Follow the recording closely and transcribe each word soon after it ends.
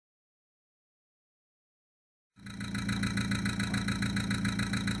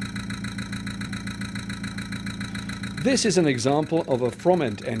This is an example of a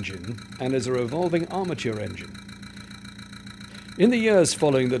Froment engine and is a revolving armature engine. In the years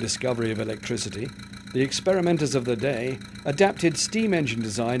following the discovery of electricity, the experimenters of the day adapted steam engine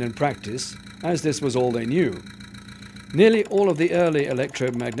design and practice, as this was all they knew. Nearly all of the early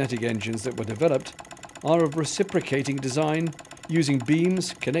electromagnetic engines that were developed are of reciprocating design, using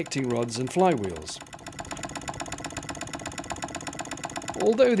beams, connecting rods and flywheels.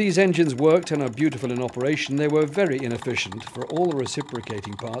 Although these engines worked and are beautiful in operation, they were very inefficient, for all the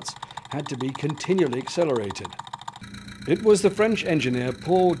reciprocating parts had to be continually accelerated. It was the French engineer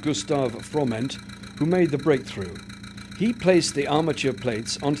Paul Gustave Froment who made the breakthrough. He placed the armature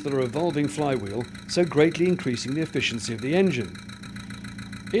plates onto the revolving flywheel, so greatly increasing the efficiency of the engine.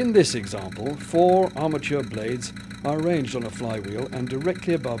 In this example, 4 armature blades are arranged on a flywheel and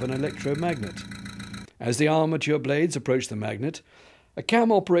directly above an electromagnet. As the armature blades approach the magnet, a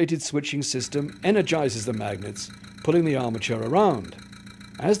cam-operated switching system energizes the magnets, pulling the armature around.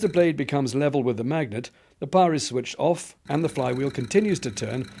 As the blade becomes level with the magnet, the power is switched off and the flywheel continues to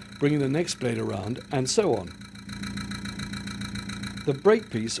turn, bringing the next blade around, and so on. The brake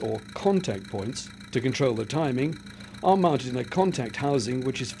piece, or contact points, to control the timing, are mounted in a contact housing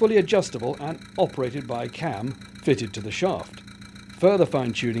which is fully adjustable and operated by a cam fitted to the shaft. Further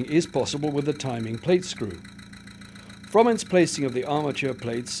fine-tuning is possible with the timing plate screw. Froment's placing of the armature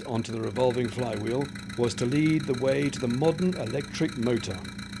plates onto the revolving flywheel was to lead the way to the modern electric motor.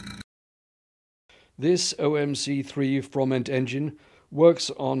 This OMC-3 Froment engine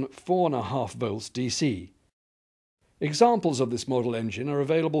works on 4.5 volts DC. Examples of this model engine are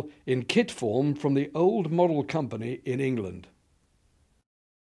available in kit form from the old model company in England.